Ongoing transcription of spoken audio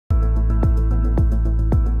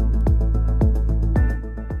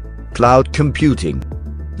cloud computing,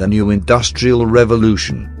 the new industrial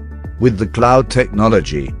revolution. With the cloud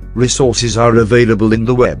technology, resources are available in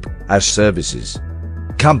the web as services.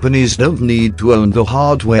 Companies don't need to own the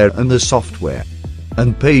hardware and the software,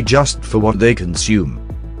 and pay just for what they consume.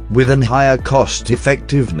 With a higher cost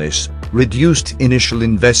effectiveness, reduced initial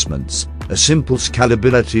investments, a simple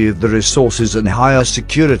scalability of the resources and higher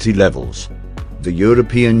security levels, the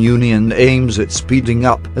European Union aims at speeding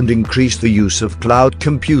up and increase the use of cloud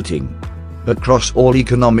computing across all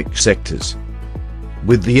economic sectors,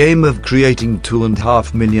 with the aim of creating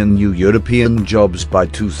 2.5 million new European jobs by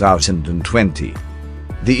 2020.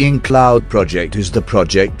 The InCloud project is the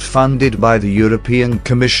project funded by the European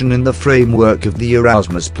Commission in the framework of the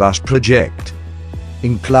Erasmus Plus project.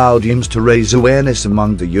 InCloud aims to raise awareness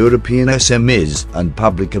among the European SMEs and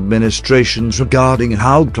public administrations regarding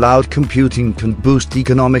how cloud computing can boost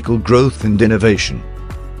economical growth and innovation.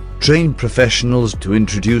 Train professionals to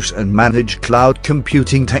introduce and manage cloud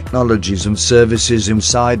computing technologies and services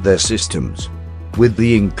inside their systems. With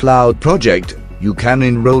the InCloud project, you can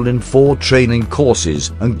enroll in 4 training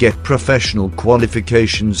courses and get professional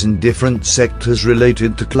qualifications in different sectors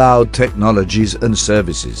related to cloud technologies and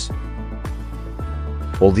services.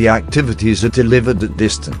 All the activities are delivered at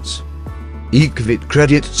distance. ECVIT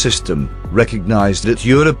credit system, recognized at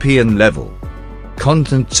European level.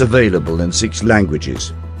 Contents available in 6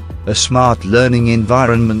 languages. A smart learning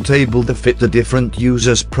environment able to fit the different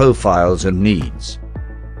users' profiles and needs.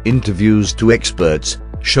 Interviews to experts,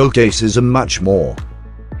 showcases and much more.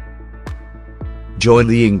 Join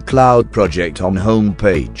the InCloud project on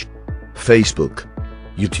homepage, Facebook,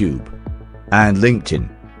 YouTube, and LinkedIn.